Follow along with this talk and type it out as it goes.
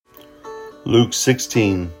Luke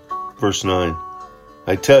 16, verse 9.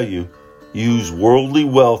 I tell you, use worldly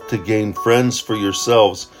wealth to gain friends for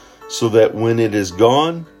yourselves, so that when it is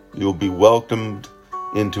gone, you'll be welcomed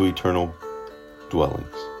into eternal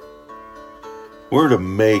dwellings. We're to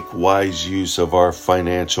make wise use of our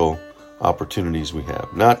financial opportunities we have,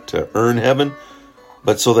 not to earn heaven,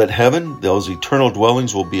 but so that heaven, those eternal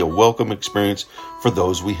dwellings, will be a welcome experience for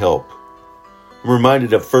those we help. I'm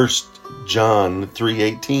reminded of 1 John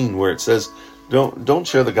 3:18, where it says, don't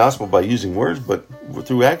share the gospel by using words, but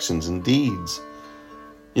through actions and deeds.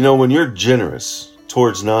 You know, when you're generous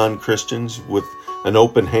towards non-Christians with an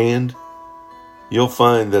open hand, you'll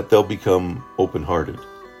find that they'll become open-hearted.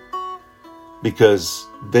 Because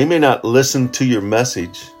they may not listen to your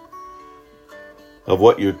message of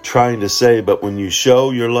what you're trying to say, but when you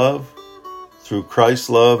show your love through Christ's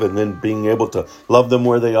love, and then being able to love them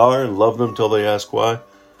where they are and love them till they ask why,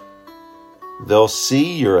 they'll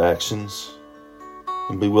see your actions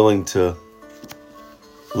and be willing to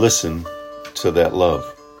listen to that love.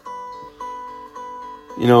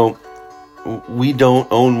 You know, we don't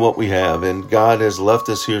own what we have, and God has left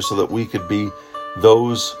us here so that we could be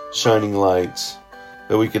those shining lights,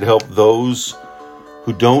 that we could help those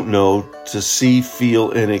who don't know to see,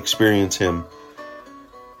 feel, and experience Him.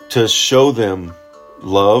 To show them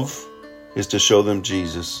love is to show them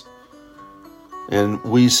Jesus. And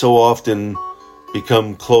we so often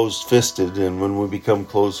become closed-fisted, and when we become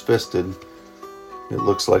closed-fisted, it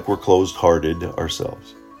looks like we're closed-hearted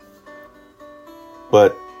ourselves.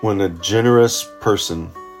 But when a generous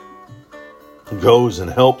person goes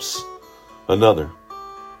and helps another,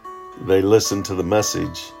 they listen to the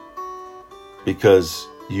message because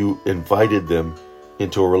you invited them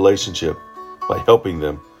into a relationship by helping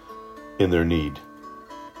them in their need.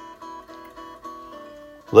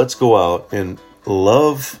 Let's go out and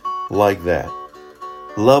love like that.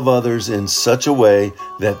 Love others in such a way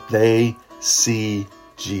that they see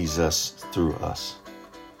Jesus through us.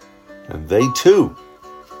 And they too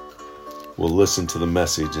will listen to the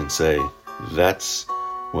message and say, that's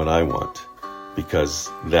what I want,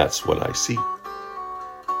 because that's what I see.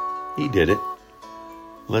 He did it.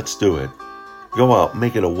 Let's do it. Go out,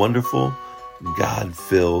 make it a wonderful,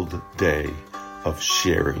 God-filled day of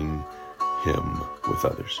sharing Him with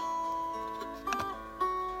others.